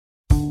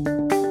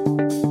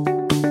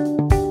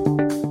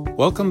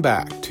Welcome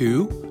back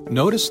to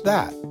Notice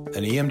That,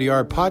 an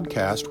EMDR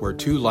podcast where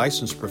two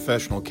licensed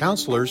professional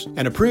counselors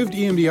and approved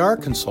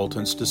EMDR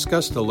consultants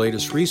discuss the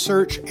latest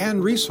research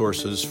and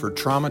resources for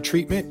trauma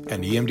treatment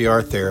and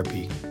EMDR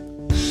therapy.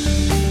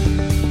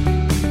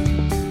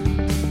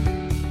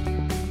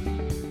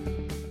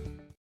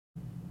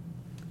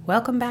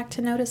 Welcome back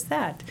to Notice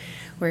That.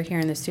 We're here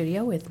in the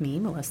studio with me,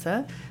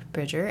 Melissa,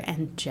 Bridger,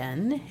 and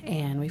Jen,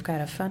 and we've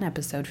got a fun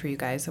episode for you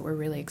guys that we're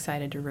really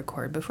excited to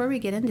record. Before we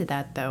get into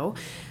that, though,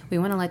 we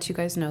want to let you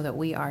guys know that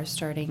we are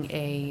starting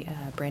a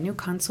brand new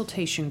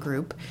consultation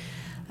group.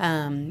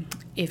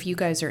 If you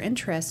guys are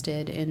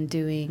interested in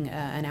doing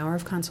an hour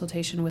of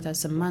consultation with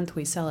us a month,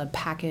 we sell a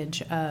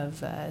package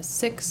of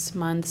 6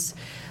 months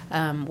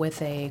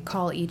with a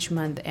call each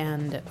month,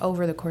 and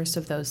over the course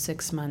of those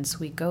 6 months,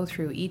 we go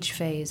through each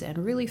phase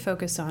and really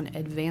focus on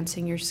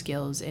advancing your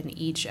skills in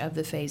each of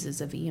the phases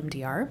of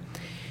EMDR.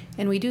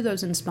 And we do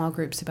those in small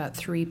groups, about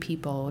 3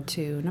 people,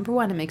 to, number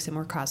one, it makes it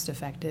more cost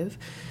effective,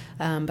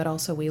 but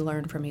also we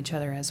learn from each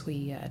other as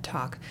we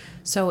talk.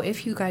 So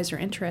if you guys are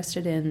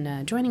interested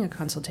in joining a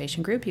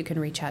consultation group, you can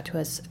reach out to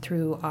us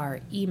through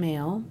our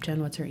email.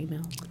 Jen, what's our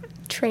email?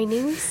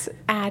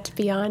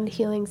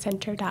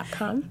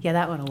 trainings@beyondhealingcenter.com. Yeah,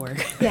 that one will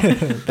work.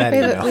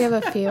 Yeah, we have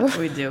a few.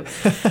 We do.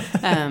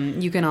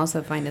 You can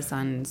also find us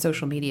on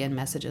social media and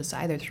messages,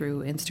 either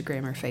through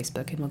Instagram or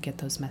Facebook, and we'll get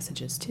those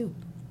messages too.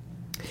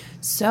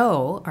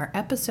 So, our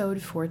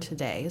episode for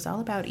today is all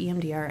about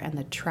EMDR and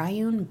the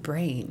Triune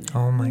brain.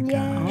 Oh my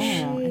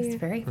gosh. Oh, it's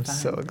very fun. I'm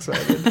so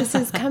excited. This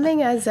is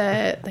coming as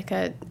a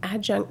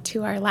adjunct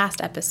to our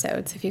last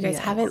episode. So if you guys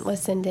haven't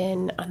listened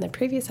in on the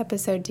previous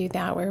episode, do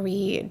that, where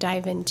we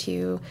dive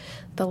into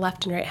the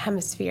left and right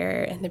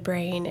hemisphere and the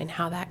brain and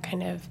how that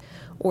kind of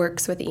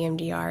works with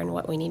EMDR and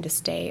what we need to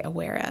stay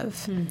aware of.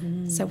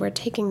 Mm-hmm. So we're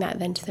taking that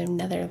then to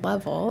another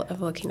level of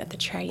looking at the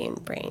triune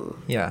brain.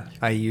 Yeah,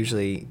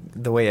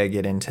 the way I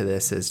get into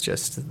this is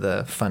just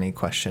the funny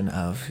question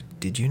of,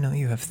 did you know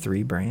you have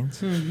 3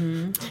 brains?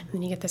 Mm-hmm. And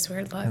then you get this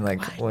weird look. And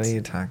what are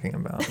you talking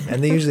about?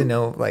 And they usually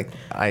know,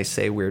 I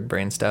say weird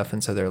brain stuff,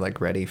 and so they're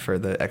ready for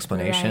the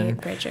explanation. Right,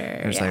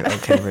 Bridger. It's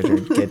okay, Bridger,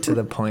 get to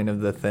the point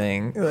of the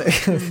thing.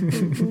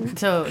 Mm-hmm.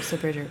 So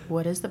Bridger,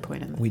 what is the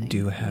point of the thing? We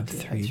do have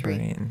 3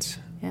 brains.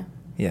 Yeah.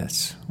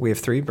 Yes, we have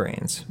 3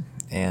 brains,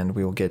 and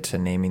we will get to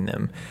naming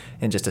them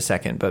in just a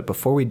second. But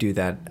before we do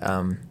that,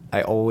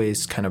 I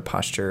always kind of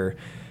posture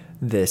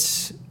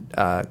this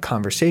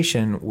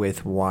conversation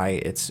with why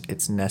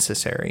it's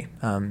necessary.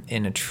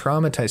 In a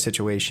traumatized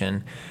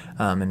situation,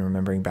 and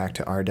remembering back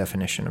to our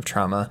definition of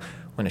trauma,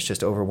 when it's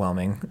just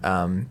overwhelming,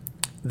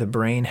 the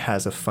brain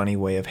has a funny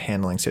way of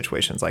handling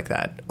situations like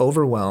that.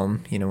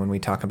 Overwhelm, when we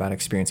talk about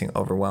experiencing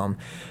overwhelm,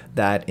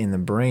 that in the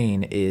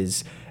brain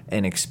is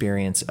an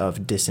experience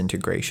of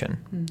disintegration.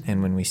 Mm-hmm.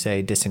 And when we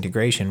say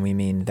disintegration, we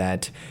mean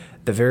that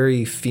the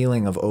very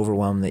feeling of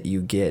overwhelm that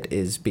you get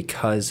is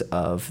because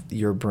of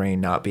your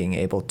brain not being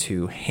able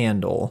to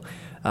handle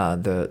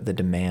the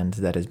demand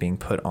that is being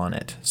put on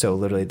it. So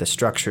literally the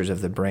structures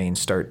of the brain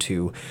start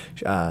to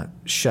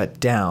shut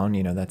down.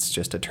 That's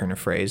just a turn of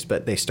phrase,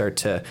 but they start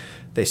to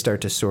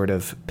sort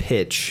of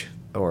pitch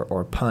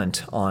or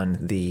punt on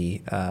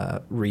the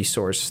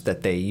resource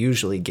that they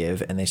usually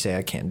give, and they say,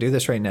 I can't do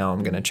this right now,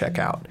 I'm going to check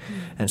out.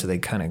 Mm-hmm. And so they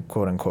kind of,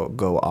 quote unquote,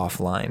 go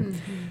offline.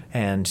 Mm-hmm.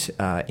 And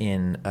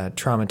in a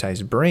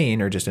traumatized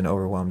brain, or just an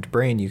overwhelmed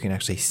brain, you can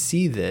actually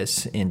see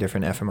this in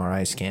different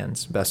fMRI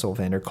scans. Bessel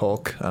van der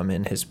Kolk,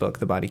 in his book,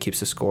 The Body Keeps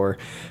the Score,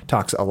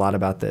 talks a lot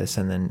about this.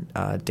 And then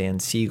Dan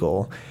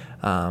Siegel,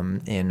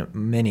 in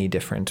many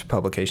different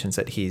publications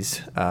that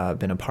he's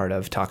been a part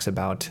of, talks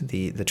about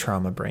the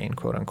trauma brain,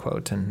 quote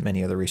unquote, and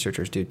many other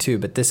researchers do too.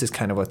 But this is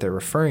kind of what they're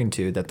referring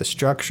to, that the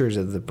structures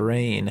of the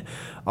brain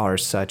are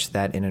such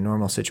that in a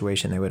normal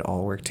situation they would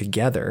all work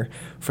together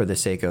for the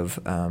sake of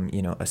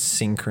a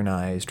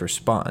synchronized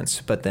response.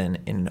 But then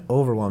in an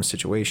overwhelmed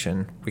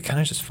situation, we kind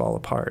of just fall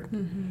apart.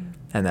 Mm-hmm.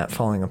 And that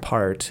falling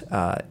apart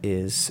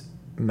is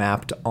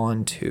mapped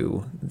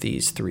onto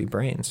these 3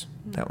 brains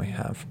that we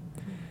have.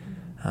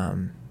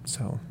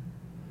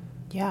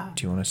 Yeah.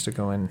 Do you want us to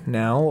go in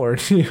now, or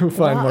do you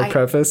find more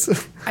preface?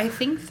 I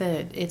think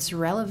that it's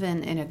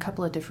relevant in a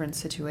couple of different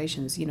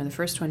situations. The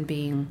first one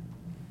being,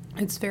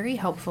 it's very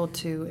helpful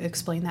to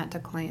explain that to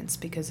clients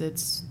because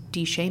it's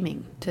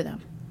de-shaming to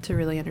them to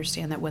really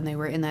understand that when they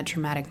were in that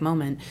traumatic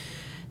moment,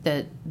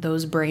 that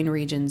those brain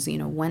regions,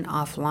 went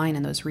offline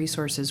and those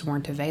resources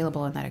weren't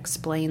available, and that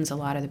explains a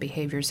lot of the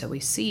behaviors that we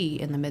see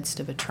in the midst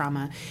of a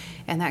trauma.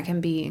 And that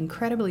can be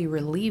incredibly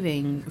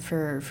relieving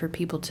for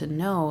people to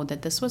know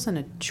that this wasn't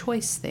a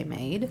choice they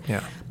made.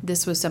 Yeah.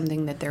 This was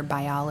something that their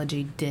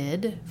biology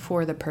did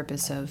for the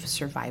purpose of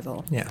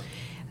survival. Yeah.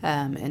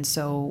 And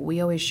so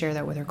we always share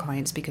that with our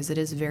clients because it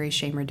is very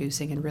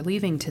shame-reducing and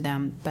relieving to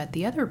them. But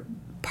the other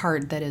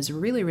part that is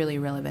really, really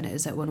relevant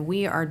is that when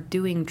we are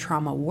doing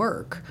trauma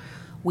work,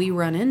 we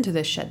run into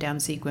this shutdown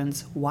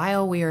sequence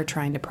while we are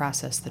trying to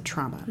process the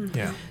trauma.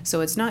 Yeah.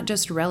 So it's not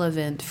just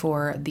relevant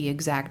for the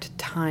exact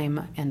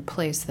time and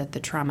place that the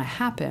trauma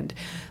happened,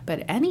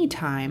 but any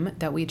time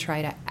that we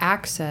try to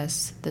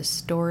access the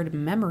stored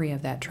memory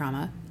of that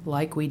trauma,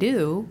 like we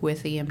do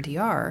with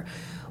EMDR,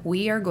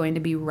 we are going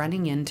to be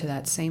running into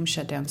that same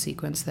shutdown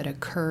sequence that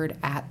occurred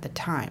at the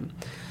time.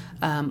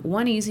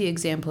 One easy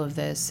example of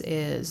this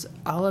is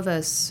all of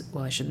us,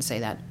 well, I shouldn't say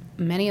that.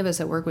 Many of us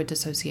that work with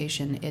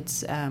dissociation,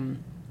 it's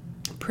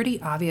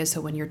pretty obvious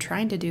that when you're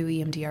trying to do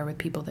EMDR with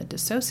people that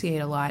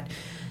dissociate a lot,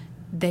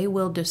 they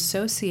will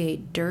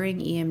dissociate during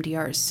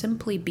EMDR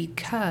simply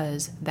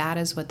because that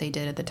is what they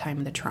did at the time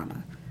of the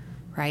trauma,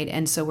 right?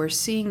 And so we're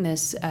seeing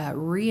this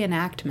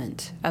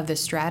reenactment of the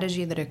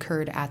strategy that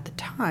occurred at the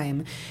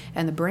time,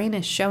 and the brain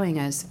is showing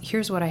us,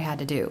 here's what I had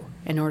to do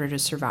in order to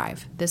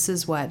survive. This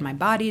is what my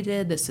body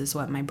did. This is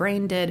what my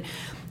brain did.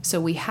 So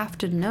we have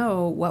to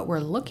know what we're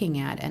looking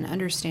at, and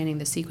understanding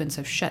the sequence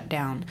of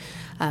shutdown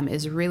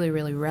is really,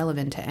 really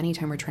relevant to any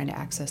time we're trying to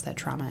access that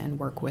trauma and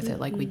work with it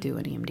like we do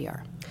in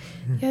EMDR.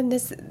 Yeah, and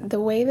the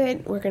way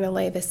that we're going to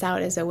lay this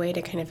out is a way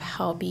to kind of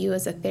help you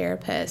as a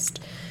therapist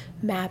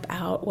map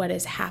out what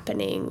is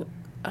happening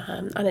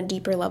on a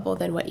deeper level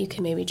than what you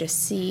can maybe just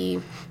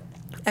see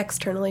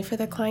externally for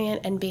the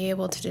client, and be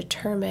able to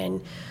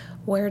determine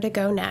where to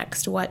go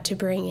next, what to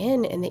bring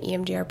in the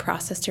EMDR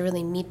process to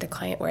really meet the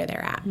client where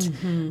they're at.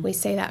 Mm-hmm. We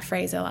say that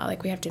phrase a lot,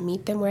 like we have to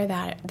meet them where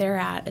they're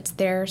at. It's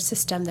their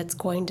system that's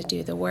going to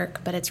do the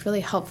work, but it's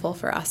really helpful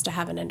for us to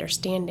have an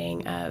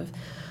understanding of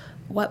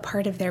what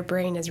part of their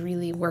brain is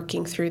really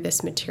working through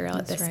this material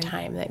at this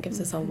time. That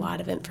gives us a lot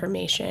of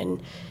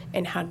information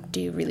and how to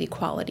do really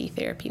quality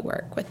therapy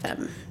work with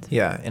them.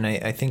 Yeah, and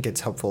I think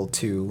it's helpful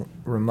to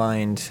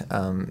remind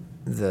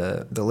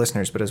the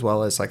listeners, but as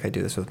well as like I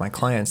do this with my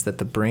clients, that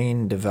the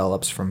brain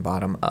develops from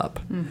bottom up.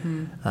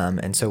 Mm-hmm.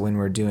 And so when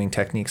we're doing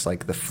techniques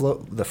like the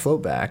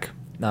float back,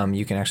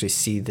 you can actually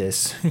see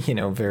this,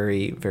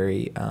 very,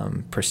 very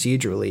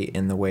procedurally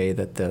in the way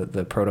that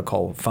the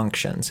protocol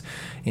functions.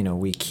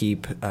 We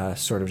keep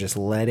sort of just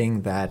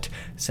letting that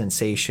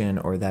sensation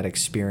or that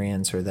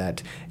experience or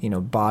that,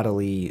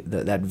 bodily,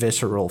 that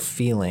visceral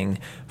feeling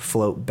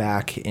float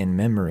back in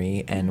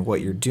memory. And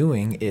what you're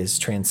doing is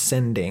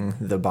transcending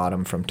the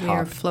bottom from top down.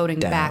 You're floating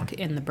back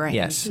in the brain.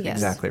 Yes,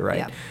 exactly right.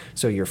 Yeah.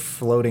 So you're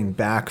floating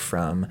back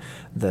from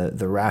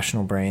the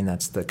rational brain.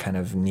 That's the kind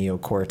of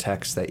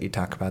neocortex that you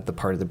talk about, the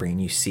part of the brain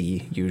you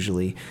see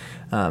usually,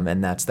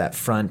 and that's that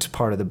front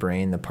part of the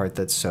brain, the part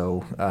that's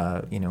so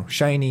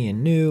shiny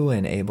and new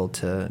and able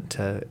to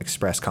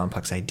express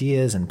complex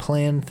ideas and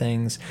plan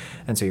things.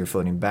 And so you're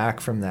floating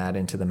back from that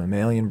into the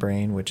mammalian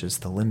brain, which is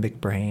the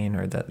limbic brain,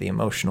 or the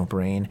emotional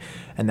brain,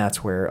 and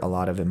that's where a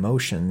lot of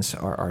emotions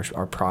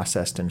are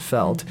processed and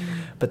felt. Mm-hmm.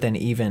 But then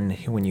even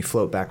when you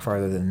float back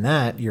farther than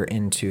that, you're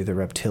into the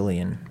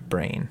reptilian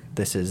brain.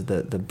 This is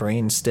the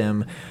brain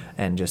stem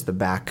and just the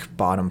back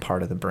bottom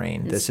part of the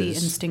brain. It's the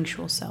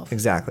instinctual self.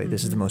 Exactly. Mm-hmm.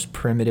 This is the most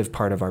primitive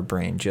part of our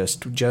brain,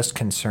 just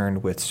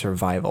concerned with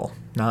survival,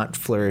 not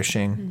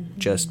flourishing, mm-hmm.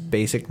 just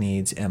basic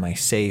needs. Am I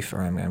safe,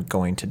 or am I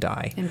going to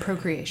die? And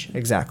procreation.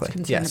 Exactly.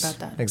 Concerned yes.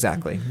 about that.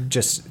 Exactly. Mm-hmm.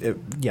 Just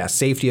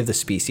safety of the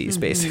species,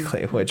 mm-hmm.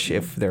 basically. Which,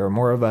 if there are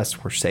more of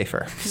us, we're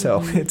safer. So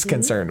mm-hmm. it's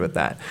concerned with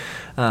that.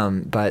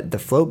 But the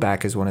float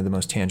back is one of the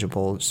most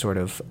tangible sort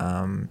of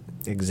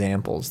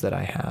examples that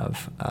I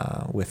have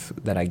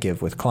that I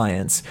give with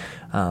clients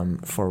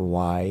for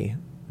why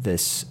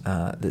this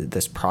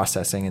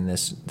processing and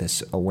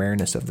this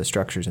awareness of the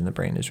structures in the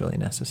brain is really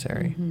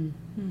necessary. Mm-hmm.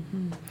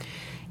 Mm-hmm.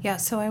 Yeah,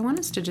 so I want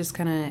us to just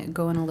kind of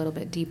go in a little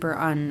bit deeper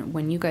on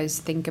when you guys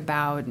think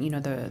about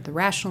the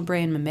rational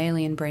brain,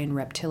 mammalian brain,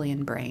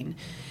 reptilian brain.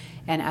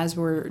 And as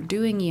we're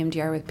doing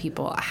EMDR with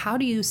people, how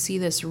do you see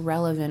this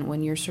relevant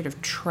when you're sort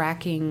of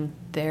tracking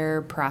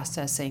their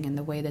processing and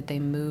the way that they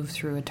move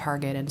through a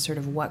target, and sort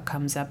of what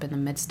comes up in the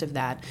midst of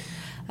that?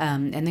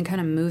 And then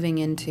kind of moving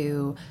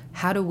into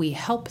how do we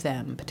help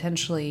them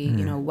potentially,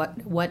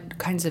 what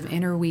kinds of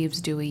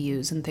interweaves do we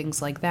use and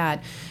things like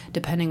that,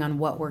 depending on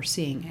what we're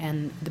seeing.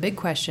 And the big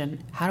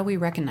question, how do we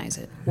recognize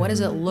it? What does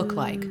it look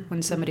like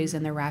when somebody's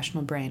in their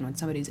rational brain, when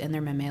somebody's in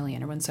their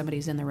mammalian, or when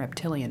somebody's in their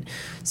reptilian,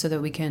 so that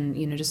we can,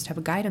 just have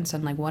a guidance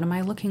on like, what am I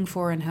looking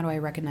for and how do I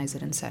recognize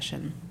it in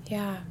session?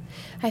 Yeah.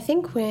 I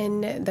think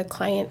when the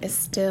client is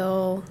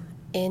still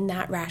in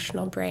that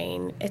rational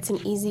brain, it's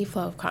an easy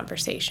flow of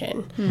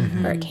conversation,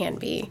 mm-hmm. or it can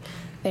be.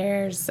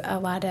 There's a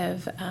lot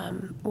of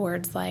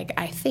words like,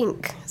 I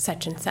think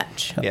such and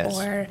such, yes.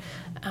 or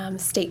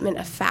statement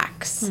of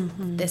facts.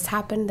 Mm-hmm. This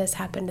happened, this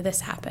happened,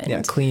 this happened.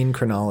 Yeah, clean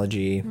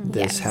chronology.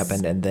 This yes.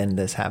 happened, and then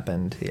this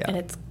happened. Yeah. And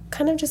it's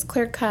kind of just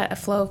clear-cut, a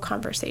flow of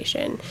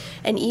conversation.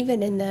 And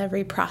even in the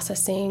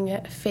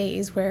reprocessing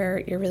phase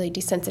where you're really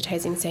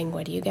desensitizing, saying,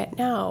 what do you get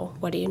now?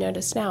 What do you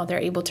notice now?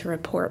 They're able to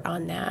report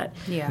on that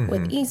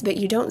with ease, but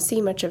you don't see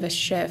much of a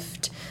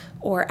shift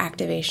or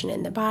activation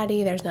in the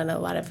body. There's not a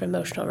lot of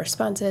emotional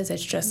responses.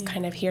 It's just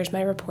kind of, here's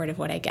my report of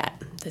what I get.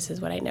 This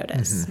is what I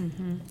notice.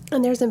 Mm-hmm.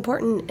 And there's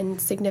important and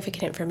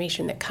significant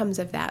information that comes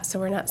of that. So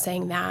we're not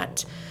saying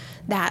that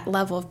that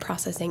level of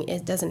processing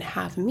doesn't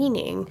have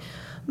meaning.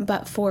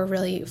 But for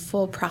really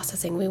full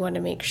processing, we want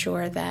to make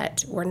sure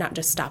that we're not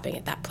just stopping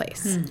at that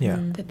place. Yeah.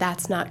 That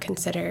that's not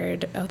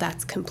considered, oh,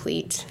 that's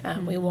complete.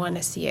 We want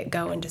to see it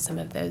go into some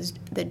of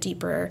the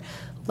deeper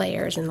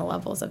layers and the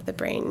levels of the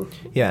brain.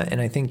 Yeah, and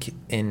I think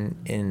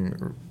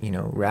in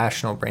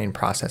rational brain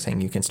processing,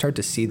 you can start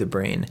to see the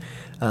brain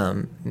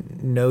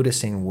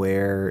noticing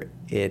where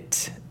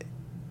it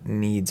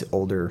needs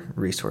older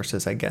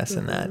resources, I guess,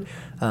 in that.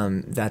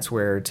 That's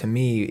where, to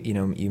me,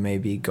 you may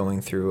be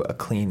going through a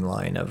clean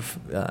line of,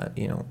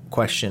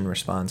 question,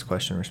 response,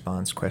 question,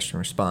 response, question,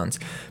 response.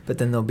 But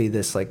then there'll be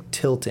this like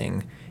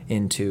tilting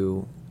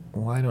into,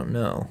 well, I don't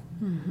know.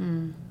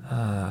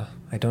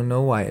 I don't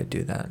know why I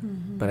do that,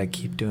 but I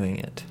keep doing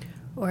it.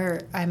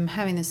 Or I'm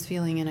having this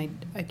feeling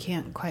and I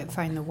can't quite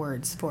find the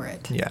words for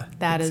it. Yeah,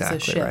 that exactly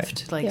is a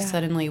shift. right. Like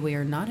suddenly we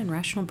are not in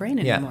rational brain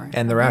anymore. Yeah,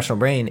 and the rational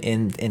brain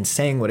in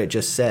saying what it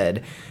just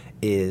said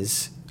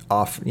is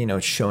off,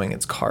 showing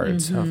its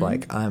cards of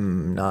like,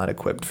 I'm not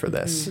equipped for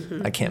this.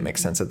 I can't make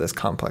sense of this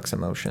complex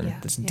emotion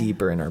that's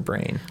deeper in our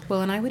brain.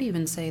 Well, and I would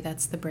even say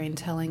that's the brain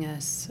telling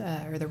us,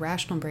 or the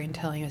rational brain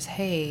telling us,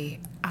 hey,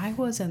 I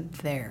wasn't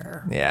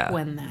there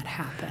when that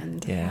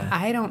happened. Yeah.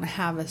 I don't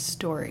have a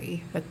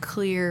story, a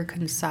clear,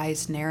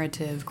 concise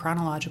narrative,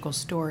 chronological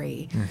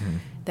story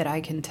that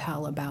I can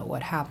tell about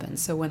what happened.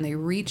 So when they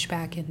reach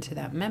back into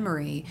that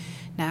memory,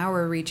 now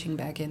we're reaching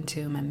back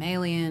into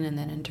mammalian and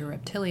then into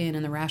reptilian,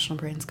 and the rational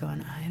brain's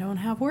going, I don't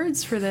have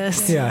words for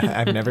this. Yeah,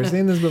 I've never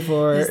seen this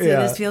before.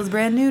 This feels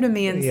brand new to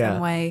me in some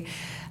way.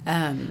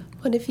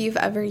 What if you've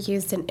ever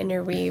used an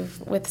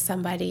interweave with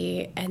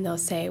somebody and they'll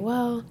say,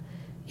 well,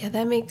 yeah,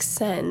 that makes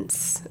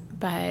sense,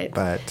 but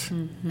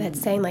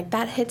that's saying like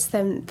that hits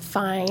them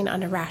fine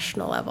on a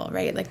rational level,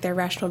 right? Like their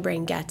rational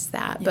brain gets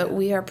that, but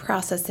we are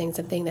processing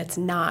something that's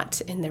not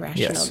in the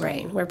rational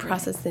brain. We're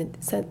processing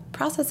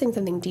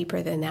something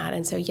deeper than that,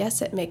 and so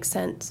yes, it makes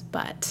sense,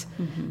 but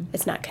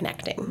it's not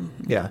connecting.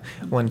 Yeah,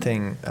 one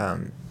thing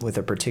with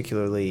a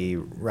particularly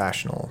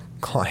rational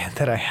client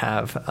that I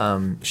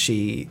have,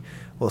 she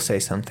will say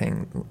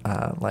something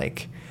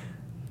like,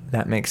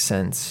 "That makes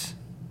sense,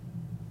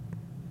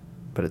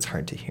 but it's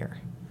hard to hear."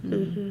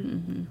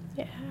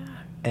 Yeah.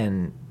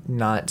 And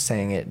not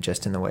saying it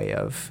just in the way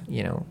of,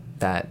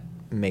 that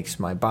makes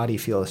my body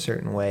feel a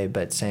certain way,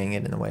 but saying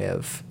it in the way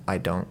of, I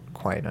don't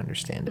quite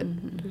understand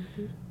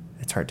it.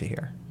 It's hard to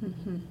hear.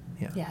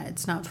 Yeah,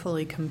 it's not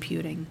fully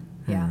computing.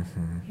 Yeah.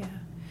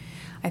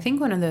 I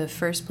think one of the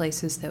first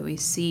places that we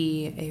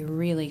see a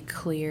really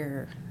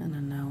clear,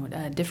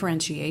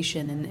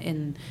 differentiation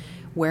in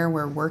where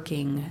we're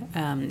working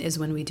is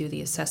when we do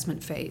the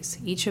assessment phase.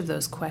 Each of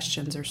those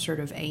questions are sort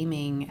of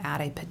aiming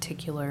at a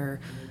particular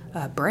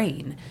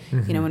brain.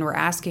 When we're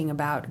asking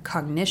about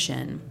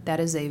cognition, that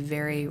is a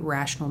very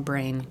rational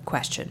brain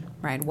question,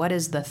 right? What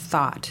is the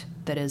thought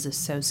that is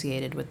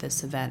associated with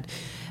this event?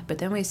 But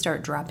then we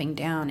start dropping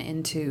down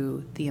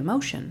into the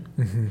emotion,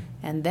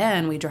 and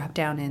then we drop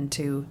down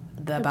into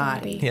the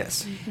body.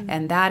 Yes.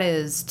 And that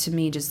is, to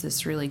me, just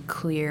this really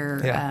clear,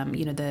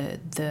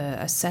 the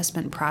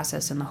assessment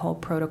process and the whole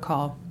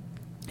protocol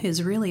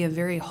is really a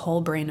very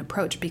whole brain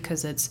approach,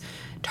 because it's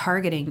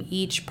targeting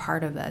each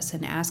part of us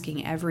and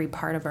asking every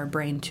part of our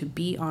brain to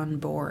be on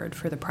board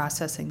for the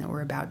processing that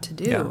we're about to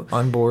do. Yeah,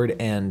 on board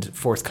and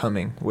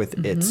forthcoming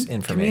with its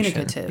information.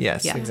 Communicative.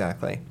 Yes,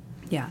 exactly.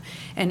 Yeah.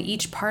 And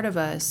each part of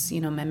us,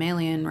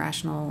 mammalian,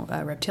 rational,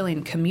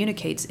 reptilian,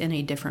 communicates in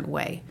a different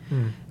way,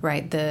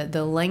 right?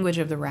 The language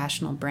of the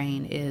rational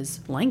brain is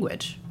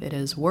language. It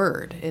is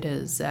word. It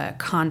is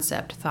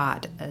concept,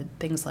 thought,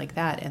 things like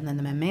that. And then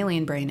the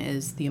mammalian brain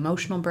is the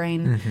emotional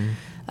brain.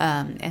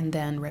 And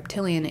then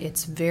reptilian,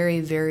 it's very,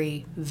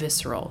 very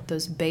visceral.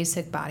 Those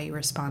basic body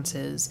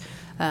responses,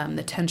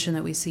 the tension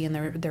that we see in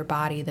their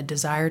body, the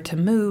desire to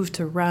move,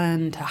 to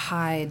run, to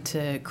hide,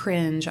 to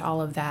cringe,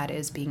 all of that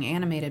is being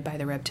animated by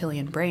the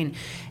reptilian brain.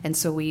 And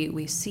so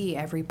we see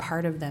every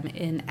part of them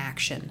in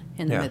action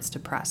in the midst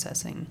of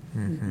processing.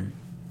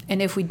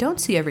 And if we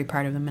don't see every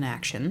part of them in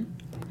action,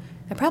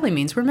 that probably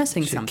means we're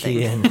missing something.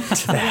 Key into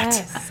that.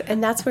 Yes,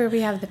 and that's where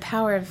we have the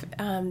power of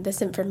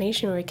this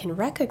information, where we can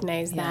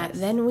recognize that.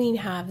 Then we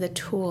have the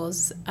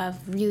tools of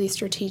really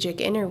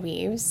strategic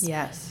interweaves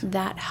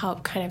that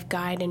help kind of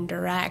guide and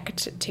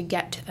direct to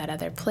get to that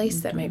other place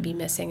that might be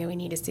missing, and we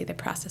need to see the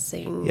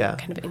processing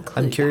kind of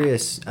include I'm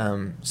curious,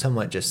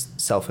 somewhat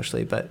just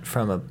selfishly, but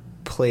from a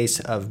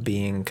place of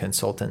being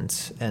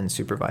consultants and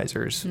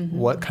supervisors,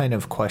 what kind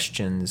of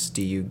questions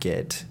do you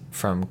get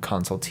from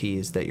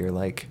consultees that you're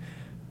like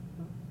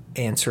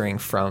answering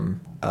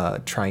from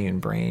triune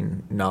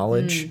brain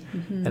knowledge,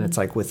 and it's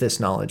like, with this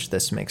knowledge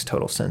this makes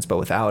total sense, but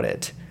without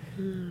it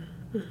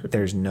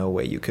there's no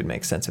way you could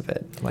make sense of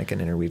it, like an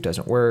interweave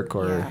doesn't work,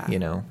 or you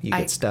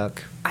get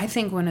stuck. I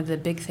think one of the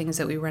big things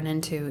that we run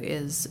into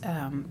is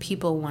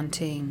people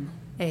wanting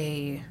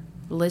a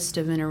list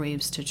of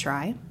interweaves to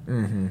try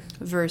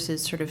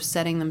versus sort of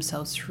setting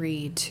themselves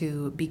free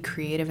to be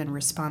creative and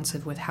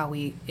responsive with how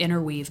we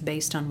interweave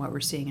based on what we're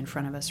seeing in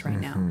front of us right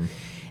now.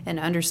 And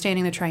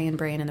understanding the triune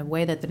brain and the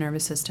way that the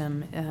nervous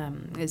system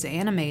is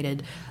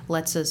animated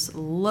lets us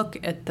look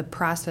at the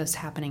process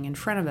happening in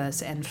front of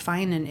us and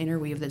find an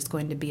interweave that's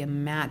going to be a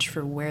match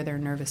for where their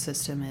nervous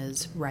system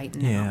is right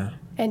now. Yeah.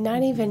 And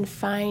not even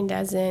find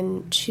as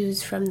in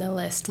choose from the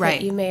list Right.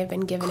 that you may have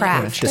been given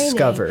Craft. at training.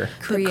 Discover.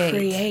 But Create.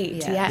 create,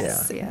 Yes.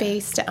 yes. Yeah.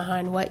 Based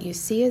on what you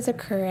see is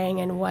occurring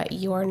and what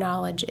your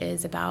knowledge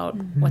is about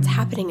what's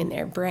happening in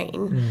their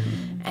brain.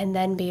 And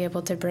then be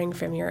able to bring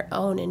from your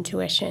own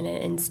intuition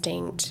and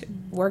instinct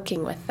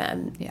working with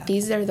them. Yeah.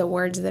 These are the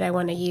words that I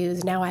want to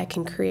use. Now I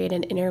can create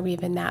an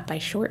interweave in that by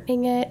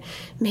shortening it,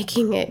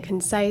 making it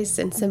concise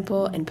and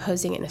simple, and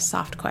posing it in a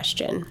soft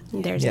question.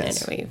 There's an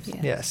interweave.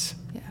 Yes.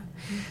 Yeah.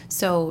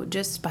 So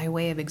just by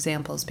way of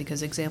examples,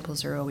 because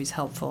examples are always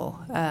helpful,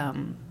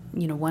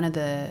 one of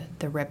the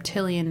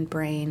reptilian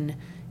brain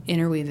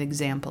interweave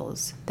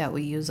examples that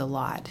we use a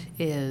lot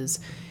is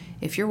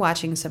if you're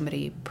watching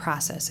somebody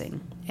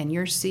processing and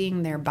you're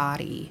seeing their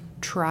body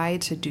try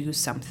to do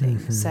something,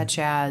 such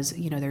as,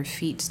 their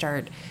feet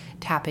start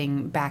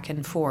tapping back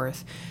and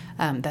forth.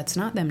 That's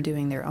not them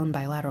doing their own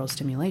bilateral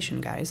stimulation,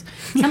 guys.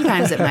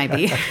 Sometimes it might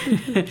be.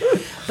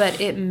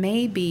 But it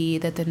may be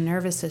that the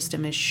nervous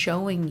system is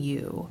showing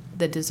you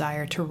the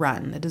desire to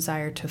run, the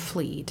desire to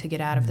flee, to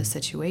get out of the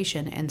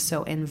situation. And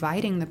so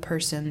inviting the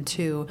person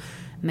to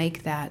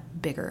make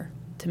that bigger,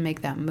 to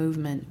make that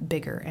movement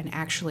bigger and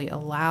actually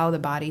allow the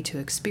body to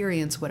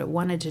experience what it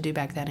wanted to do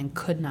back then and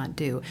could not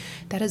do.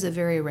 That is a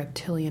very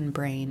reptilian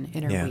brain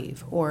interweave.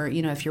 Yeah. Or,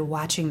 if you're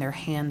watching their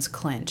hands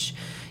clench,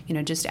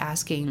 just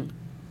asking,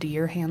 do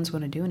your hands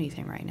want to do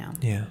anything right now?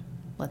 Yeah.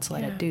 Let's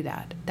let it do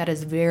that. That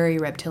is very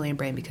reptilian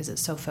brain because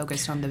it's so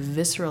focused on the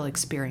visceral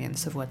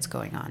experience of what's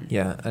going on.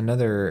 Yeah.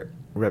 Another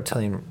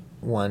reptilian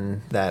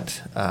one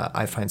that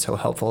I find so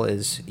helpful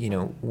is,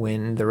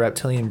 when the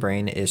reptilian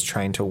brain is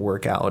trying to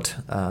work out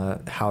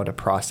how to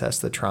process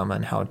the trauma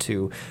and how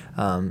to,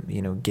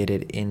 get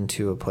it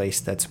into a place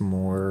that's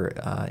more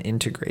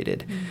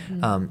integrated,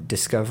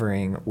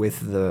 discovering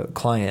with the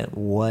client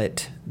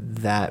what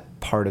that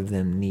part of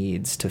them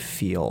needs to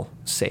feel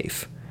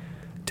safe,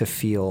 to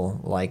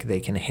feel like they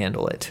can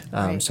handle it.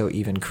 Right. So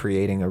even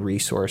creating a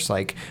resource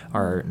like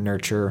our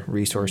nurture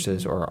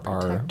resources or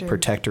our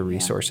protector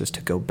resources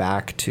to go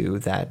back to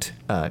that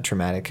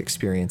traumatic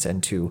experience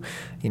and to,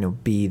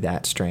 be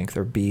that strength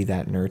or be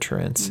that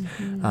nurturance.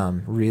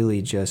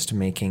 Really just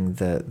making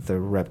the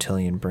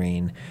reptilian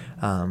brain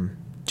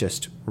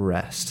just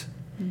rest.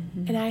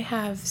 And I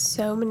have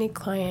so many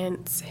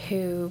clients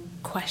who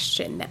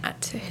question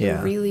that, who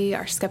really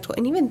are skeptical,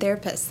 and even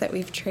therapists that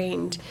we've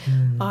trained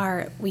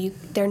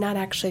they're not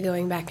actually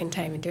going back in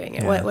time and doing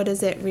it. What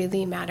does it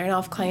really matter? And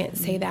I'll have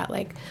clients say that,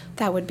 like,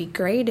 that would be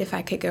great if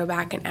I could go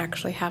back and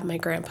actually have my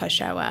grandpa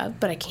show up,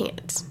 but I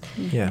can't.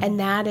 Yeah. And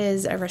that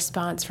is a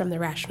response from the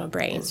rational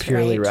brain. It's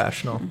purely right?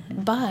 rational.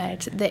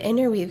 But the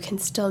interweave can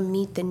still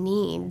meet the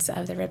needs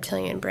of the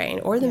reptilian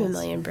brain or the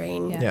mammalian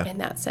brain in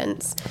that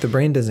sense. The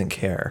brain doesn't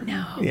care.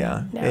 No.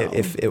 Yeah. No.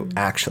 If it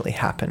actually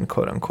happened,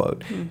 quote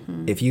unquote.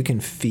 If you can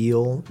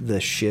feel the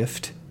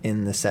shift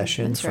in the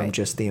session from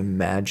just the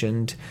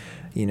imagined,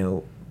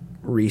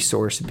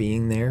 resource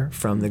being there,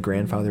 from the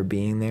grandfather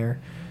being there,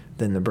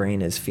 then the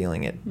brain is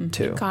feeling it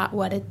too. It got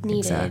what it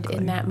needed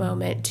in that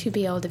moment to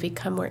be able to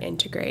become more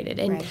integrated.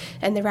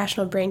 And the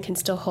rational brain can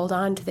still hold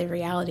on to the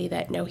reality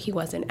that, no, he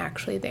wasn't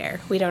actually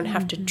there. We don't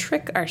have to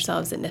trick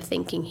ourselves into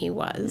thinking he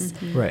was.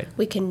 Right.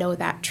 We can know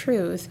that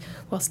truth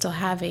while still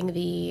having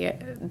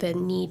the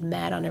need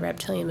met on a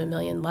reptilian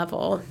mammalian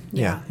level.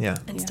 Yeah.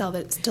 And still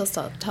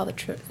tell the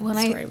truth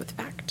story with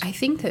fact. I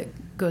think that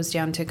goes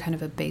down to kind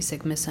of a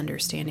basic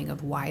misunderstanding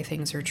of why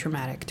things are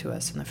traumatic to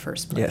us in the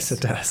first place. Yes, it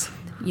does.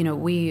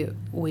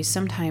 We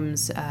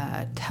sometimes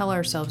tell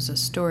ourselves a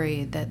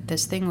story that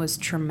this thing was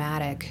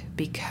traumatic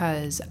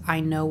because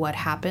I know what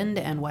happened,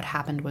 and what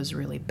happened was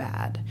really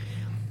bad.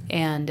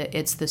 And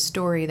it's the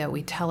story that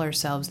we tell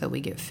ourselves that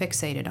we get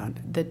fixated on.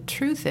 The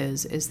truth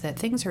is that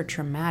things are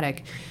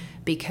traumatic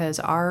because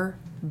our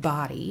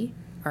body,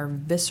 our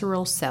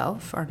visceral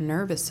self, our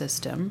nervous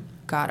system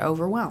got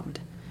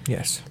overwhelmed.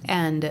 Yes.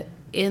 And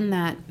in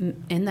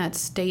that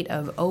state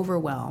of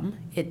overwhelm,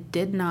 it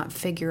did not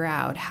figure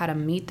out how to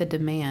meet the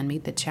demand,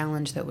 meet the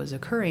challenge that was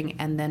occurring,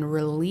 and then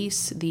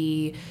release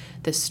the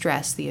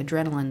stress, the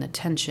adrenaline, the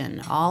tension,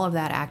 all of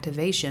that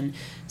activation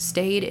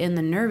stayed in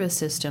the nervous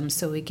system,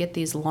 so we get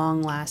these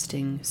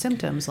long-lasting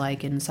symptoms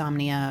like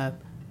insomnia,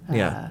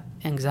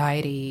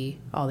 anxiety,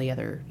 all the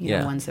other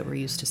ones that we're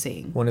used to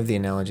seeing. One of the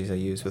analogies I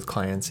use with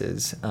clients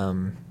is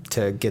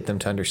to get them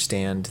to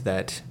understand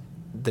that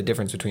the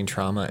difference between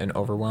trauma and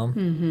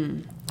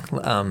overwhelm,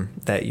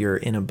 that you're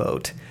in a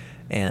boat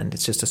and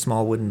it's just a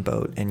small wooden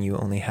boat and you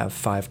only have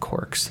 5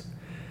 corks,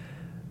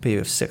 but you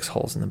have 6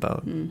 holes in the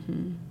boat.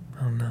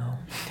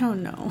 Oh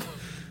no.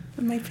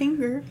 My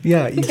finger.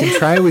 Yeah, you can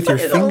try with your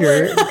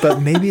finger,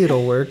 but maybe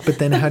it'll work. But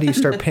then how do you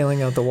start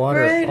paling out the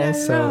water? Right,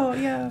 Also, I know,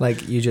 yeah.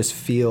 like you just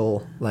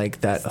feel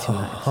like that, It's too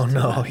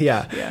no, much.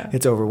 yeah,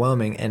 it's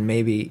overwhelming. And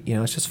maybe,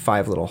 it's just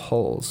 5 little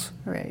holes.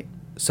 Right.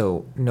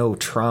 So no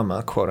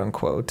trauma, quote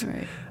unquote.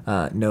 Right.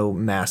 No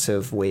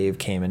massive wave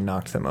came and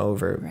knocked them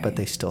over, Right. but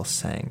they still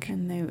sank.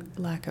 And the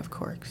lack of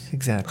corks.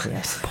 Exactly.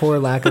 Yes. Poor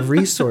lack of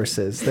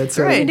resources. That's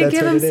Right, to That's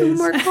give what him it some is.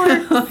 more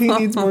corks. He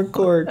needs more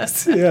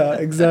corks. Yeah,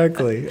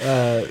 exactly.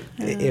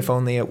 If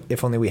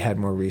only we had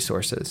more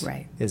resources.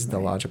 Right, Is the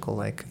right.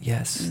 logical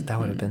yes, that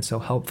would have been so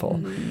helpful.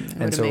 It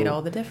would have made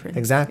all the difference.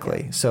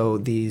 Exactly. Yeah. So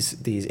these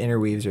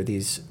interweaves or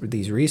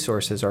these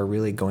resources are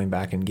really going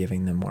back and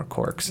giving them more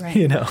corks.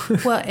 Right.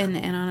 Well,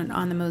 and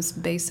on the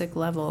most basic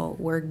level,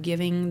 we're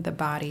giving the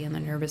body and the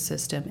nervous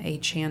system a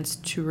chance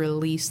to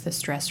release the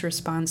stress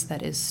response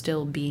that is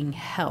still being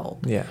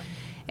held. Yeah.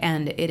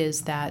 And it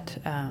is that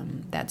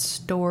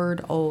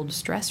stored old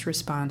stress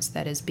response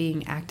that is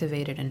being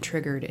activated and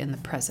triggered in the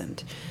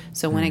present.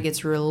 So when it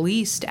gets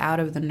released out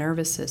of the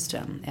nervous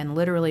system, and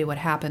literally what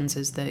happens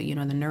is the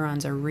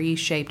neurons are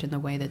reshaped in the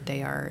way that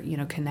they are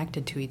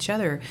connected to each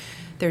other,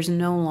 there's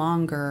no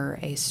longer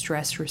a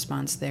stress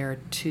response there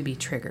to be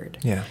triggered.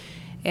 Yeah.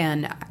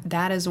 And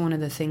that is one of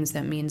the things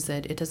that means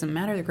that it doesn't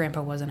matter that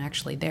Grandpa wasn't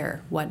actually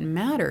there. What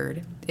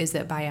mattered is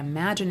that by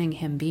imagining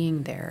him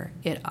being there,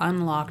 it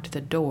unlocked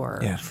the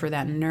door for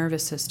that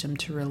nervous system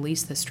to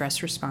release the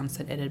stress response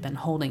that it had been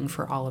holding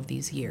for all of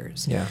these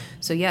years. Yeah.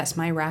 So yes,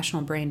 my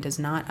rational brain does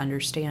not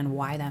understand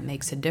why that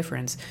makes a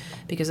difference,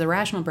 because the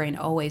rational brain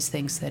always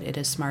thinks that it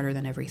is smarter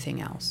than everything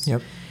else.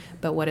 Yep.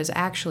 But what is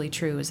actually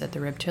true is that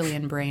the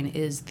reptilian brain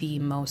is the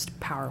most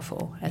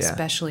powerful,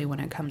 especially when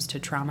it comes to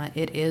trauma.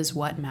 It is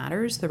what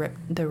matters.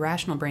 The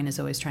rational brain is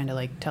always trying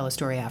to tell a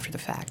story after the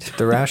fact.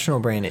 The rational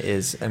brain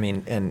is,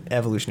 and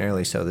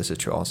evolutionarily so, this is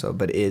true also,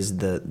 but is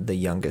the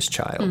youngest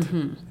child.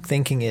 Mm-hmm.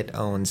 Thinking it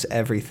owns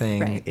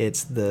everything. Right.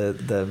 It's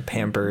the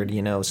pampered,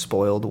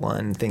 spoiled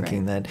one,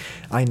 thinking that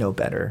I know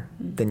better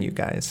than you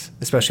guys.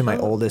 Especially my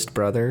oldest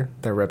brother,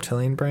 the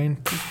reptilian brain.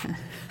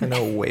 I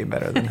know way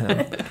better than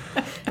him.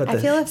 But I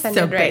feel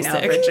offended right now,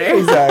 basic. Bridger.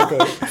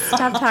 Exactly.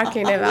 Stop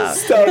talking about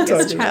Stop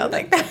youngest talking. child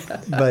like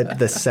that. But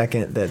the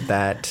second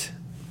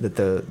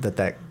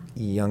that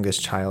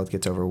youngest child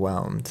gets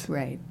overwhelmed,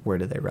 Right. where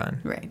do they run?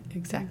 Right,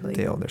 exactly.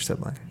 The older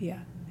sibling. Yeah,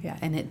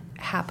 and it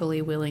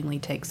happily, willingly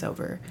takes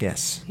over.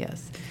 Yes.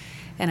 Yes.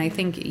 And I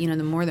think, the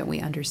more that we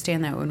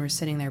understand that when we're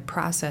sitting there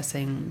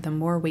processing, the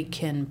more we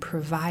can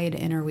provide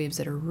interweaves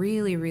that are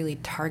really, really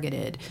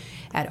targeted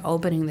at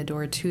opening the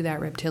door to that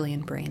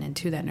reptilian brain and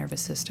to that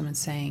nervous system and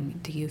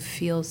saying, do you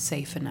feel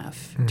safe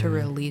enough to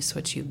release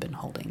what you've been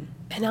holding?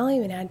 And I'll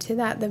even add to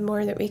that, the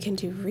more that we can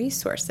do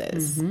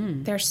resources.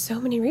 There's so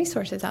many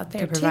resources out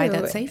there To provide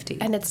that safety.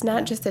 And it's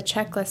not just a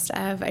checklist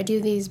of, I do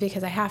these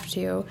because I have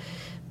to.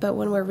 But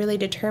when we're really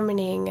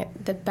determining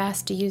the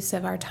best use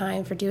of our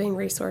time for doing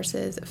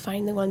resources,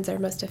 find the ones that are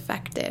most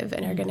effective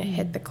and are going to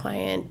hit the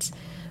client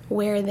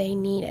where they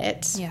need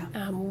it. Yeah.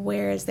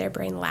 Where is their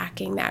brain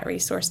lacking that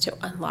resource to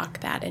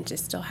unlock that and to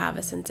still have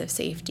a sense of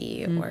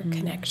safety or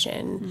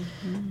connection?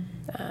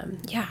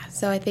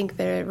 So I think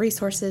the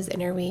resources,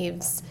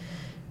 interweaves,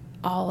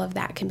 all of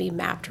that can be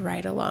mapped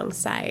right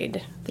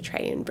alongside the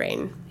triune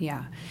brain.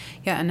 Yeah.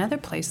 Another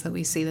place that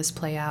we see this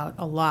play out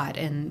a lot,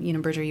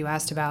 and, Bridger, you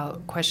asked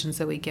about questions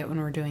that we get when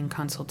we're doing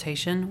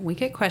consultation. We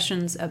get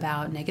questions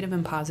about negative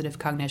and positive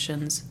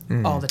cognitions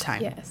all the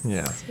time. Yes.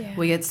 Yeah.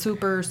 We get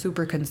super,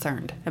 super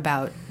concerned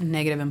about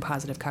negative and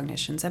positive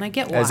cognitions, and I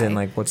get why. As in,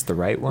 what's the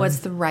right one? What's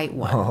the right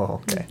one?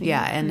 Oh, okay.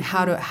 Yeah, and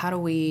how do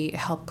we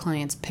help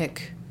clients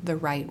pick the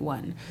right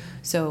one?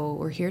 So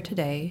we're here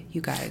today,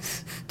 you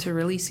guys, to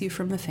release you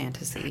from the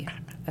fantasy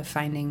of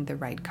finding the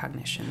right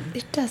cognition.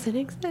 It doesn't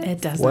exist.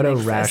 It doesn't What a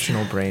exist.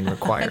 rational brain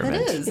requirement.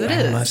 It is.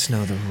 I must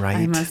know the right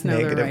I must know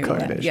negative the right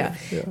cognition. one.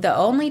 Yeah. The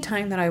only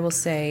time that I will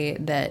say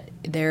that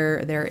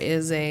there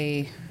is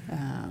a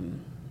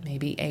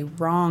maybe a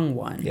wrong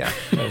one. Yeah,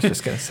 I was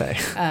just going to say.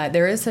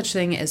 There is such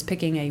thing as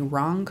picking a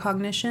wrong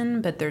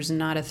cognition, but there's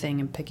not a thing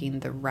in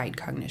picking the right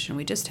cognition.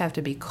 We just have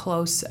to be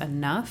close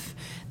enough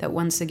that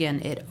once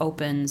again it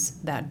opens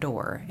that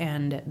door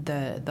and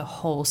the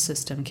whole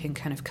system can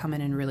kind of come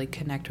in and really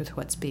connect with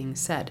what's being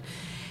said.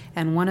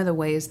 And one of the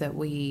ways that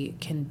we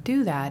can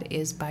do that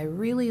is by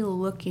really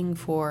looking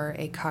for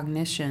a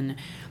cognition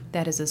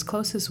that is as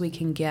close as we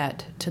can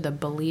get to the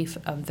belief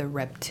of the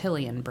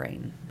reptilian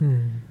brain.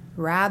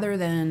 Rather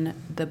than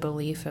the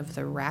belief of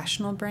the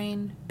rational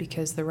brain,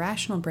 because the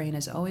rational brain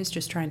is always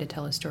just trying to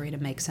tell a story to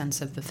make sense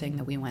of the thing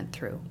that we went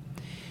through.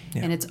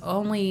 Yeah. And it's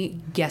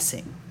only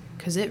guessing,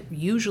 because it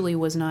usually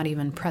was not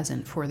even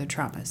present for the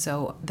trauma.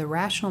 So the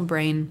rational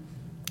brain,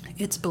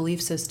 its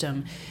belief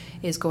system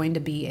is going to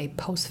be a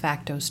post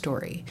facto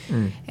story.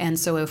 And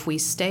so if we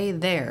stay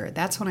there,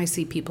 that's when I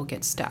see people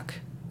get stuck.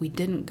 We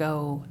didn't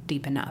go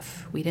deep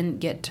enough. We didn't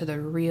get to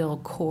the real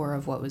core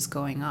of what was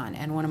going on.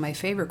 And one of my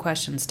favorite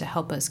questions to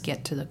help us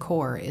get to the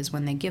core is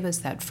when they give us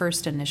that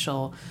first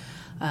initial,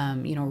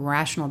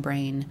 rational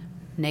brain,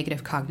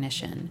 negative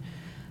cognition.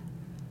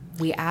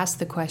 we ask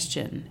the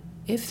question,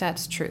 if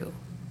that's true,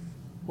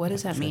 what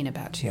does that mean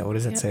about you? Yeah, what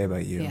does that say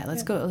about you? Yeah,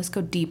 let's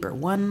go deeper,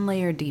 one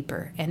layer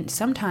deeper. And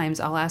sometimes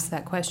I'll ask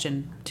that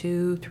question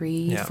 2,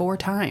 3, 4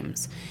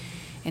 times.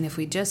 And if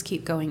we just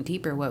keep going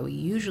deeper, what we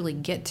usually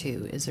get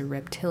to is a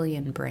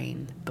reptilian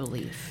brain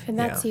belief. And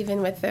that's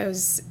even with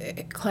those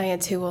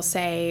clients who will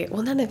say,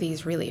 well, none of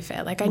these really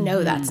fit. Like, I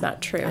know that's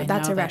not true.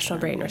 That's a rational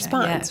brain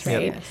response,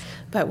 right? Yes.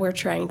 But we're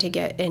trying to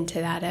get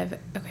into that of,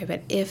 okay,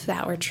 but if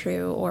that were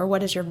true, or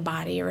what is your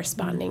body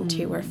responding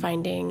to? We're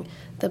finding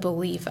the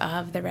belief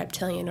of the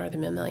reptilian or the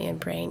mammalian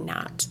brain,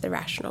 not the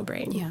rational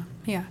brain. Yeah,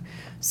 yeah.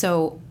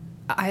 So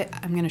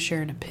I'm going to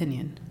share an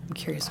opinion. I'm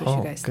curious what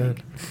you guys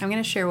think. I'm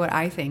going to share what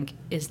I think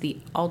is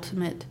the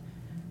ultimate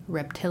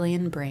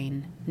reptilian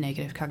brain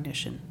negative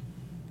cognition.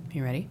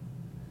 You ready?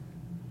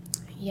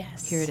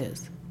 Yes. Here it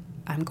is.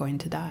 I'm going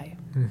to die.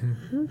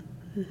 Mm-hmm.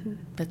 Mm-hmm.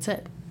 That's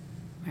it,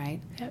 right?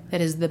 Yep.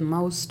 That is the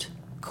most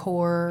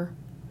core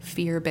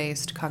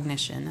fear-based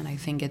cognition, and I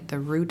think at the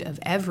root of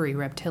every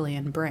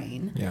reptilian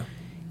brain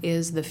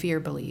is the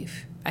fear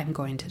belief. I'm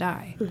going to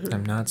die. Mm-hmm.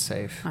 I'm not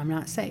safe. I'm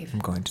not safe. I'm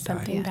going to die.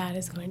 Something bad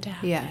is going to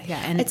happen. Yeah,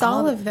 yeah. And it's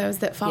all of those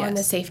that fall in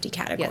the safety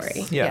category.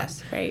 Yes,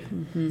 yes. Right.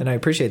 Mm-hmm. And I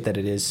appreciate that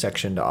it is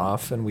sectioned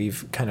off, and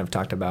we've kind of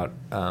talked about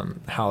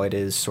how it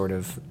is sort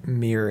of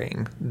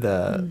mirroring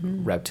the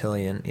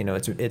reptilian,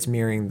 it's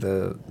mirroring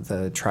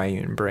the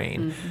triune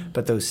brain. Mm-hmm.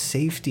 But those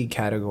safety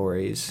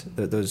categories,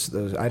 those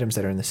items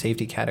that are in the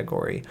safety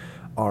category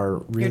are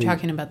really... You're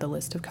talking about the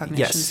list of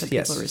cognitions that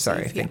people receive.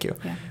 Sorry, thank you.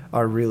 Yeah.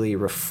 Are really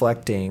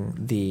reflecting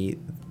the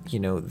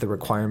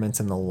requirements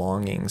and the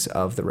longings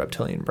of the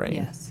reptilian brain.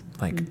 Yes.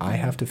 Like, I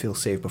have to feel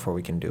safe before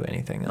we can do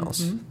anything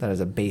else. Mm-hmm. That is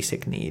a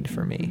basic need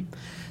for me.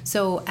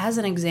 So as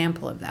an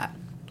example of that,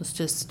 let's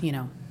just,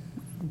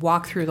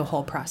 walk through the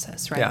whole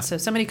process, right? Yeah. So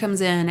somebody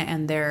comes in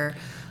and they're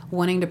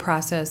wanting to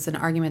process an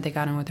argument they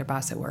got in with their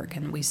boss at work.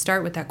 And we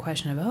start with that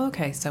question of,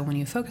 okay, so when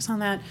you focus on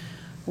that,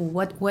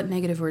 what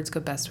negative words go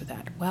best with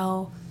that?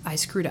 Well, I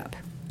screwed up.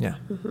 Yeah.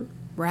 Mm-hmm.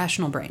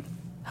 Rational brain.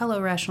 Hello,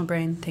 rational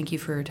brain. Thank you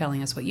for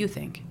telling us what you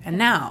think. And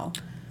now,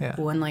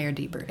 one layer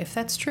deeper. If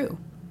that's true,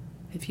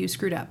 if you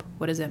screwed up,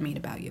 what does that mean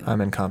about you? I'm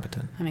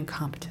incompetent. I'm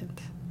incompetent.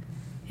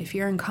 If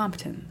you're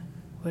incompetent,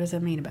 what does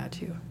that mean about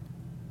you?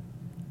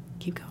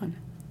 Keep going.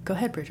 Go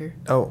ahead, Bridger.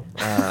 Oh,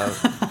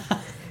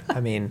 I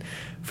mean,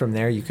 from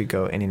there you could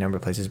go any number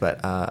of places,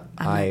 but I'm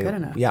not good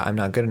enough. Yeah, I'm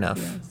not good enough.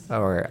 Yes.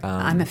 Or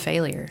I'm a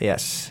failure.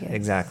 Yes,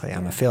 exactly.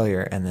 I'm a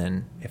failure. And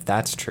then if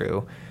that's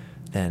true,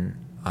 then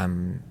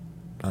I'm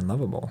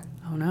unlovable.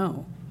 Oh,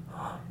 no.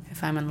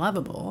 If I'm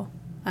unlovable,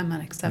 I'm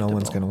unacceptable. No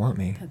one's going to want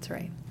me. That's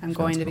right. I'm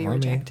going to be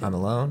rejected. I'm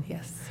alone.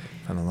 Yes.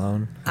 If I'm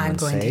alone, I'm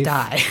going to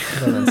die.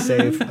 If I'm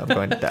unsafe, I'm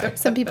going to die.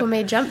 Some people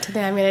may jump to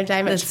that. I'm going to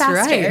die much faster.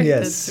 Right.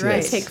 Yes. That's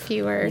right. Take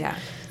fewer. Yeah.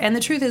 And the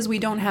truth is, we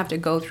don't have to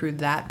go through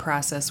that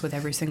process with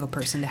every single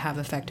person to have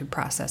effective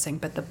processing.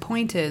 But the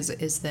point is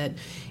that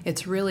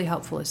it's really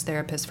helpful as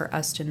therapists for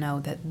us to know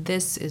that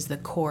this is the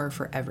core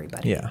for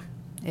everybody. Yeah.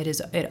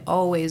 It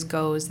always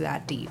goes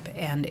that deep.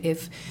 And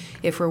if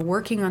we're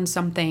working on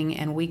something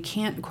and we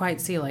can't quite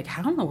see, like,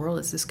 how in the world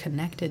is this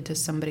connected to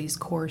somebody's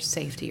core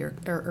safety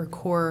or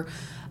core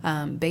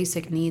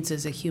basic needs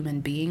as a human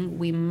being,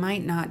 we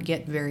might not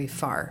get very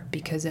far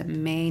because it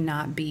may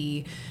not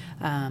be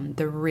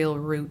the real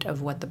root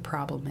of what the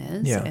problem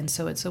is. Yeah. And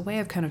so it's a way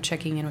of kind of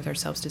checking in with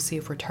ourselves to see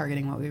if we're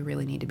targeting what we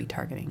really need to be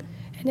targeting.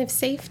 And if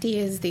safety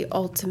is the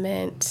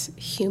ultimate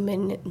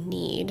human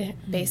need,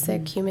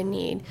 basic human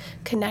need,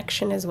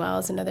 connection as well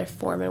is another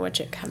form in which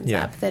it comes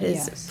up. That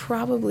is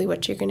probably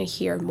what you're going to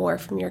hear more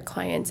from your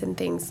clients in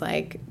things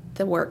like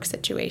the work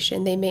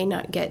situation. They may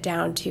not get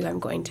down to I'm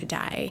going to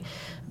die,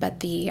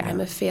 but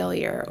I'm a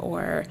failure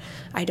or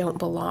I don't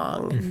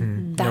belong.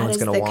 Mm-hmm. That is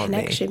the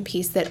connection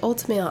piece that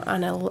ultimately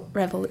on a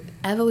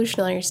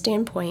evolutionary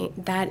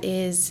standpoint, that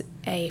is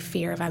a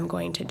fear of I'm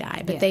going to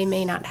die, but they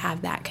may not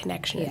have that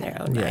connection in their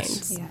own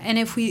minds. Yeah. And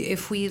if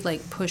we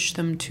like push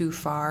them too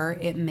far,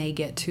 it may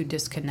get too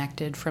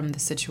disconnected from the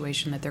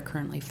situation that they're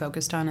currently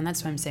focused on. And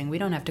that's why I'm saying we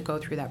don't have to go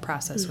through that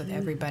process with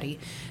everybody,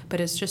 but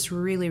it's just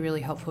really,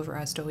 really helpful for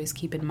us to always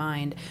keep in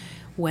mind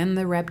when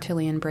the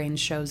reptilian brain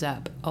shows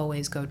up,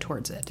 always go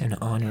towards it. And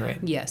honor it.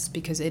 Yes,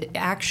 because it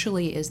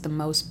actually is the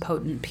most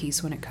potent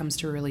piece when it comes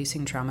to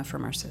releasing trauma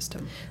from our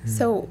system.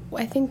 So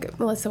I think,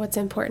 Melissa, what's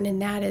important in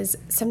that is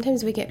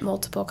sometimes we get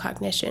multiple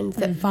cognitions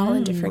that fall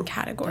in different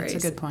categories.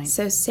 That's a good point.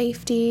 So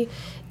safety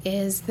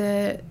is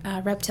the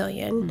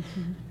reptilian.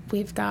 Mm-hmm.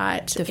 We've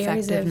got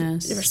areas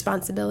of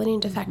responsibility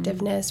and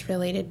defectiveness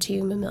related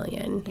to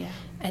mammalian. Yeah.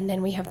 And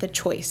then we have the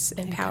choice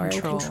and power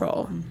and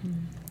control. Mm-hmm.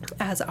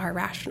 as our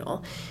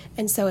rational.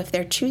 And so if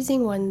they're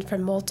choosing one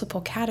from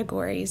multiple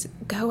categories,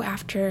 go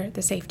after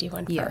the safety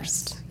one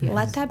first. Yes.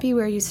 Let that be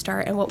where you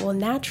start. And what will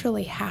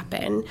naturally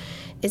happen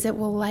is it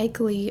will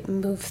likely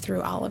move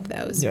through all of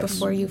those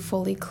before you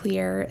fully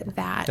clear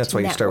that That's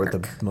why network. you start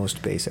with the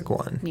most basic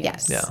one.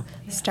 Yes. Yeah.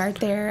 Start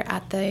there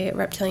at the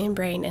reptilian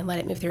brain and let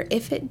it move through.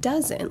 If it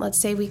doesn't, let's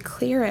say we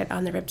clear it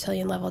on the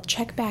reptilian level,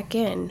 check back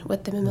in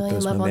with the mammalian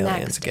level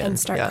next again. and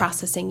start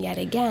processing yet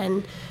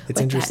again It's with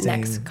that interesting.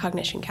 next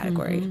cognition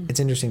category. It's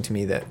interesting to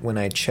me that when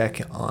I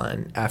check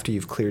on, after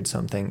you've cleared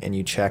something and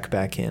you check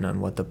back in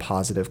on what the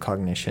positive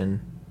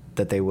cognition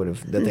that they would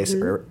have, that they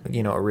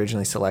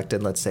originally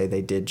selected, let's say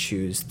they did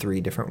choose 3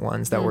 different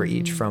ones that were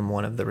each from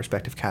one of the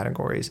respective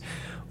categories,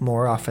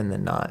 more often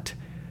than not,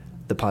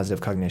 the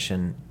positive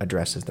cognition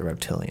addresses the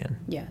reptilian.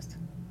 Yes.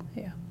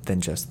 Yeah.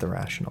 Than just the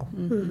rational.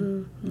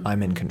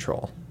 I'm in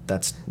control.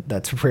 That's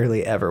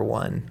rarely ever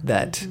one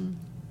that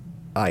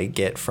I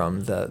get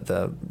from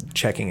the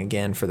checking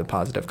again for the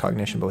positive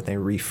cognition, but when they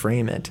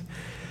reframe it,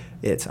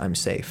 it's I'm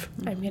safe.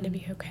 I'm going to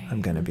be okay.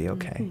 I'm going to be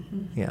okay.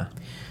 Yeah.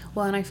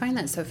 Well, and I find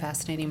that so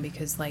fascinating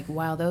because, like,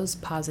 while those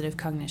positive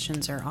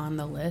cognitions are on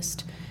the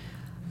list,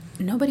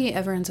 nobody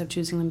ever ends up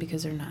choosing them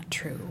because they're not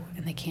true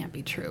and they can't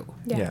be true.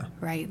 Yeah.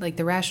 Right? Like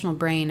the rational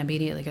brain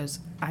immediately goes,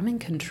 I'm in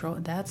control.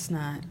 That's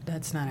not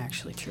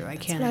actually true. I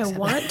can't accept I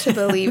want that. to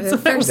believe the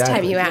first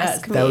time you Yes.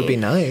 ask me. That would be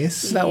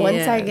nice. But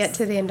once I Yes. get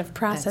to the end of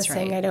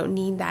processing, right. I don't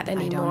need that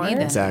anymore need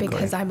that. Exactly.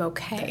 because I'm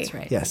okay. That's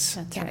right. Yes.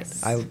 That's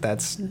Yes. right.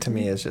 That's to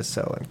me is just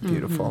so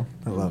beautiful.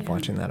 I love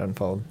watching that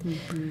unfold.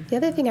 The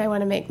other thing I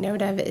want to make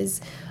note of is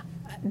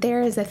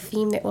there is a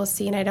theme that we'll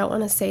see, and I don't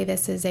want to say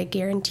this as a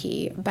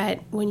guarantee,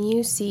 but when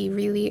you see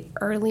really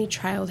early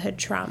childhood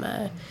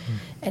trauma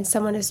and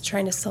someone is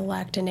trying to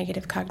select a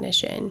negative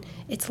cognition,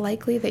 it's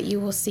likely that you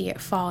will see it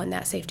fall in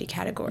that safety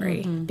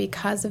category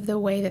because of the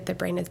way that the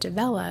brain is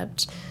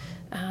developed.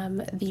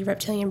 The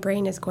reptilian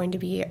brain is going to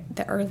be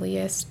the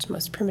earliest,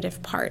 most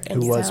primitive part.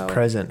 And Who was so,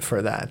 present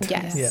for that.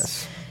 Yes.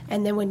 Yes.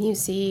 And then when you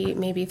see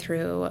maybe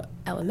through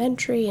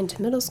elementary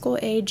into middle school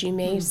age, you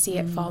may see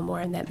it fall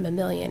more in that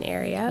mammalian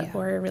area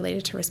or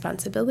related to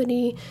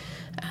responsibility,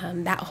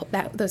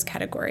 those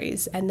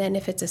categories. And then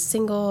if it's a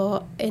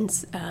single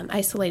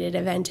isolated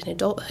event in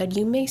adulthood,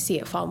 you may see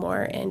it fall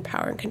more in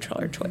power and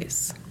control or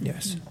choice.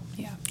 Yes.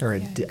 Yeah. Or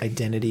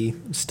identity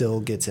still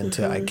gets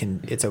into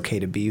it's okay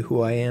to be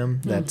who I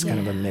am. That's kind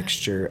of a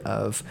mixture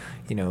of,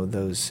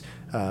 those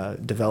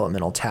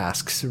developmental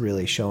tasks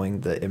really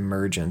showing the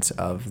emergence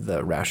of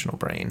the rational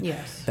brain.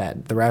 Yes.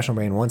 That the rational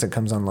brain, once it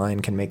comes online,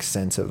 can make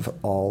sense of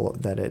all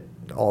that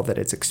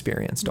it's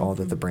experienced, all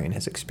that the brain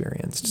has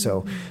experienced.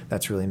 So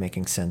that's really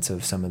making sense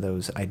of some of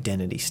those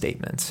identity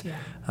statements.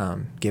 Yeah.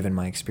 Given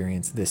my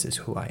experience, this is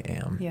who I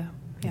am.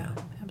 Yeah,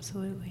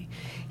 absolutely.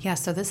 Yeah,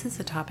 so this is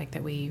a topic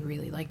that we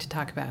really like to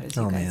talk about, as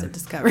you guys man. have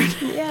discovered.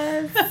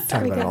 Yes,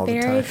 Talk we about it all got the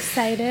very time.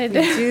 excited.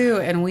 We do,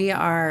 and we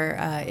are,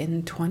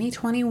 in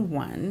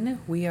 2021,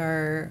 we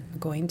are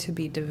going to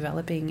be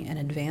developing an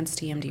advanced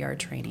EMDR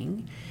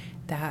training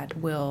that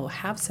will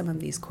have some of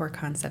these core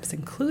concepts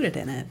included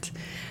in it.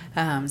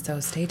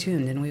 So stay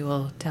tuned, and we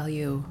will tell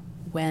you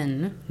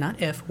when,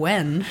 not if,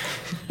 when.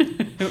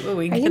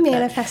 Are you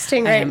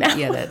manifesting right now?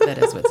 Yeah, that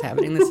is what's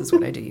happening. This is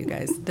what I do, you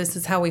guys. This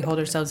is how we hold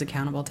ourselves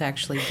accountable to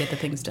actually get the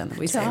things done that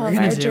we say all we're of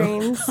going our to do.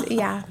 dreams.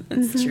 Yeah.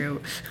 That's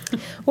true.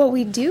 What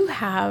we do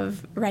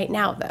have right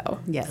now, though.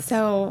 Yes.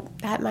 So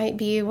that might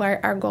be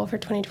our goal for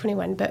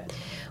 2021. But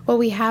what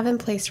we have in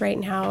place right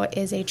now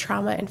is a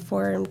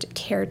trauma-informed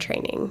care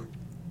training.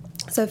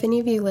 So if any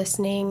of you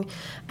listening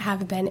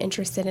have been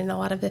interested in a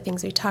lot of the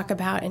things we talk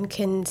about and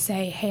can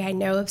say, hey, I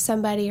know of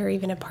somebody or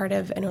even a part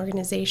of an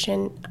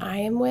organization I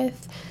am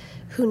with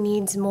who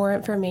needs more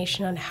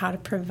information on how to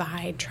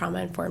provide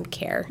trauma-informed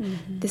care.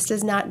 This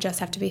does not just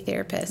have to be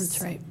therapists.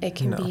 That's right. It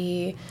can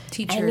be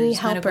Teachers, any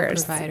medical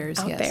helpers providers,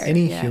 out yes. there.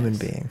 Any Yes. human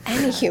being.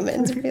 Any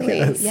humans, really.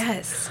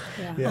 Yes.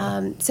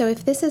 Yeah. So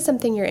if this is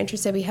something you're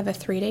interested, we have a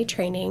 3-day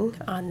training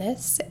on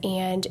this,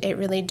 and it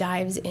really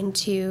dives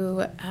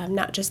into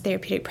not just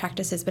therapeutic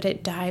practices, but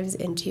it dives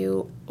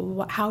into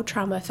how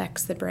trauma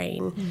affects the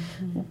brain,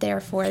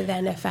 therefore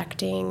then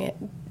affecting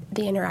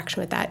the interaction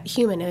with that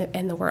human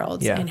in the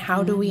world, and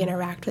how do we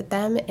interact with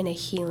them in a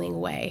healing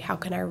way? How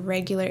can our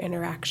regular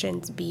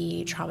interactions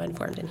be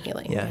trauma-informed and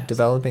healing? Yeah,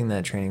 developing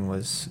that training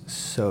was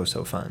so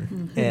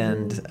fun,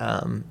 and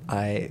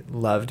I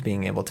loved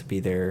being able to be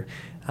there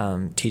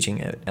teaching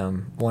it.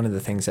 One of the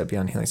things at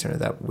Beyond Healing Center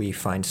that we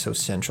find so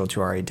central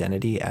to our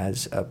identity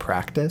as a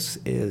practice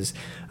is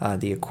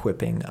the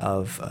equipping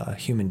of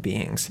human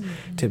beings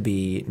to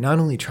be not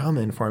only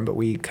trauma-informed, but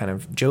we kind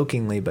of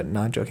jokingly, but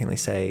not jokingly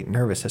say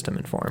nervous system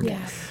informed.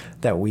 Yes.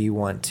 That we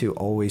want to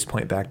always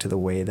point back to the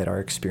way that our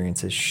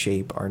experiences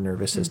shape our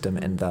nervous system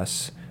and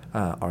thus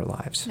our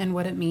lives. And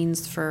what it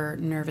means for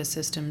nervous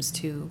systems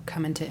to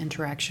come into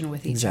interaction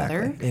with each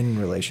other. In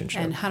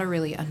relationship. And how to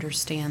really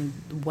understand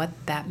what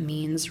that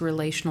means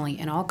relationally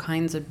in all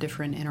kinds of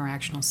different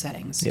interactional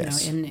settings.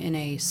 Yes. In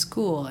a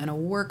school, in a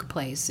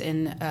workplace,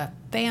 in a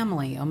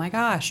family. Oh my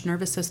gosh,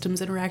 nervous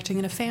system's interacting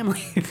in a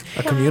family.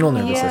 A communal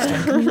nervous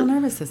system. Communal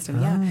nervous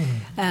system, yeah.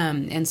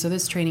 And so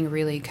this training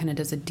really kind of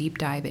does a deep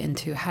dive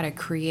into how to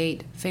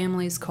create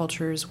families,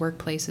 cultures,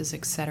 workplaces,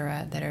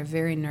 etc., that are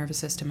very nervous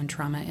system and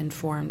trauma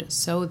informed,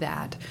 so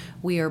that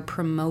we are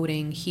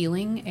promoting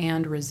healing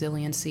and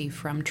resiliency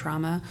from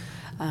trauma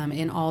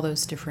in all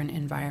those different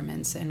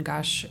environments. And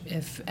gosh,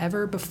 if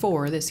ever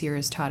before, this year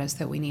has taught us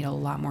that we need a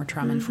lot more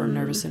trauma-informed,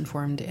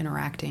 nervous-informed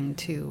interacting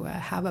to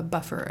have a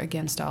buffer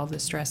against all of the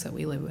stress that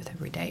we live with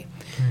every day.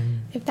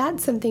 If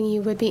that's something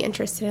you would be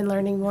interested in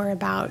learning more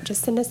about,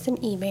 just send us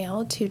an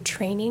email to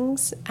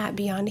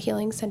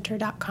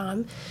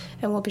trainings@beyondhealingcenter.com,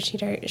 and we'll be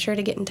sure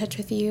to get in touch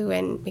with you,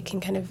 and we can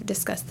kind of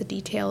discuss the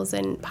details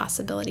and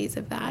possibilities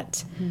of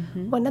that.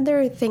 One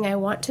other thing I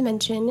want to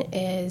mention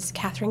is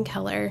Catherine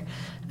Keller.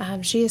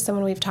 She is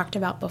someone we've talked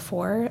about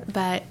before,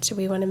 but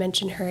we want to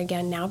mention her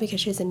again now because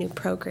she has a new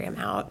program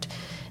out.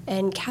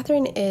 And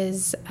Catherine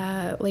is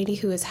a lady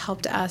who has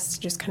helped us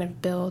just kind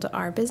of build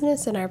our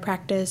business and our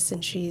practice,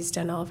 and she's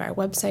done all of our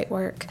website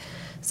work.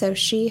 So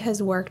she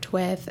has worked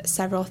with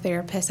several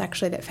therapists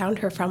actually that found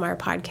her from our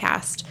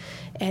podcast.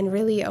 And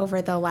really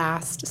over the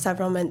last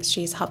several months,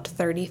 she's helped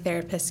 30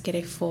 therapists get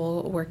a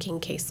full working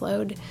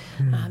caseload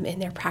in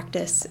their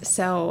practice.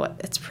 So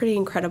it's pretty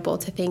incredible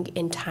to think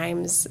in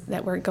times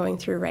that we're going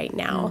through right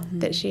now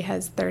that she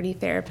has 30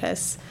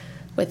 therapists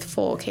with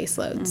full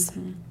caseloads.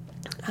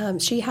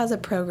 She has a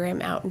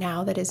program out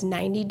now that is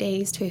 90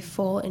 days to a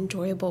full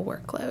enjoyable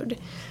workload.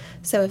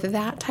 So if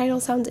that title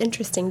sounds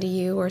interesting to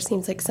you or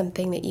seems like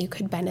something that you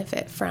could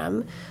benefit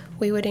from,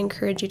 we would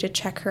encourage you to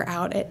check her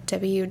out at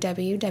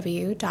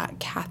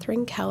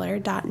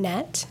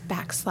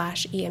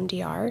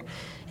www.catherinekeller.net/EMDR.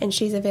 And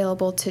she's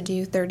available to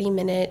do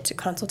 30-minute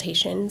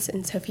consultations.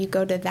 And so if you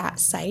go to that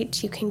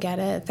site, you can get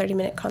a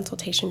 30-minute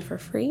consultation for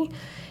free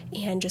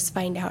and just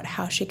find out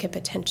how she could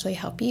potentially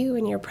help you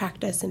in your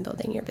practice and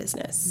building your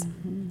business.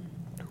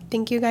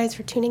 Thank you guys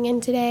for tuning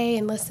in today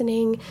and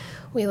listening.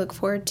 We look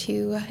forward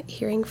to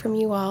hearing from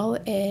you all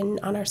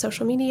on our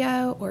social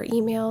media or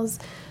emails.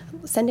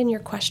 Send in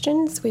your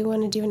questions. We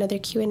want to do another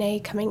Q&A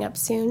coming up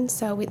soon,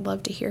 so we'd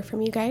love to hear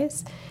from you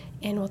guys,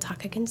 and we'll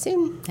talk again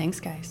soon.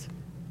 Thanks, guys.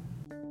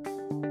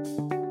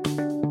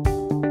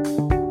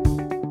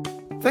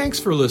 Thanks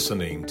for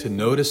listening to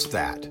Notice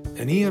That,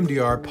 an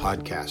EMDR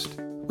podcast.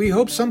 We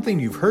hope something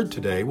you've heard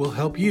today will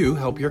help you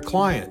help your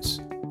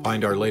clients.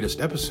 Find our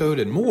latest episode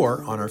and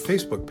more on our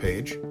Facebook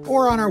page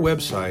or on our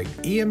website,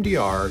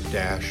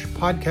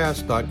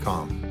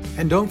 emdr-podcast.com.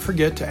 And don't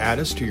forget to add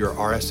us to your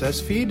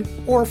RSS feed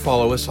or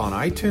follow us on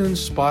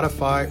iTunes,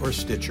 Spotify, or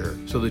Stitcher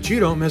so that you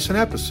don't miss an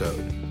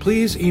episode.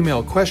 Please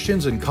email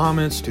questions and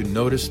comments to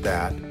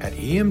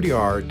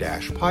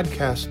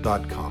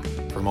noticethat@emdr-podcast.com.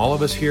 From all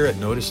of us here at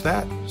Notice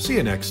That, see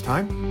you next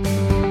time.